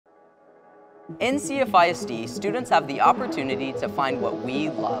In CFISD, students have the opportunity to find what we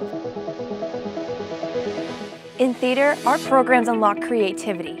love. In theater, our programs unlock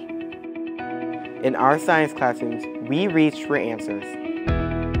creativity. In our science classrooms, we reach for answers.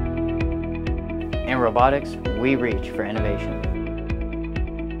 In robotics, we reach for innovation.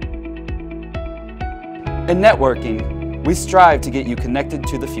 In networking, we strive to get you connected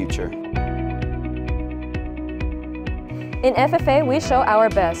to the future. In FFA, we show our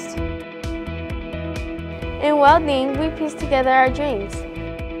best. In welding, we piece together our dreams.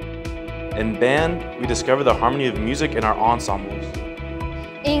 In band, we discover the harmony of music in our ensembles.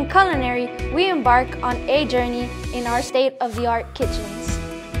 In culinary, we embark on a journey in our state-of-the-art kitchens.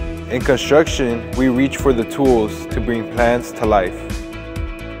 In construction, we reach for the tools to bring plans to life.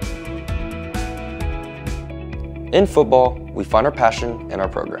 In football, we find our passion in our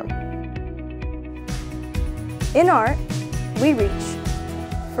program. In art, we reach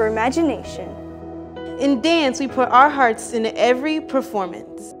for imagination. In dance, we put our hearts into every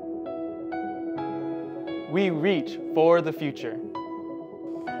performance. We reach for the future.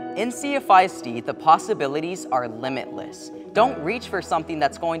 In CFISD, the possibilities are limitless. Don't reach for something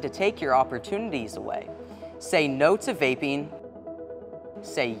that's going to take your opportunities away. Say no to vaping.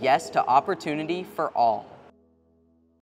 Say yes to opportunity for all.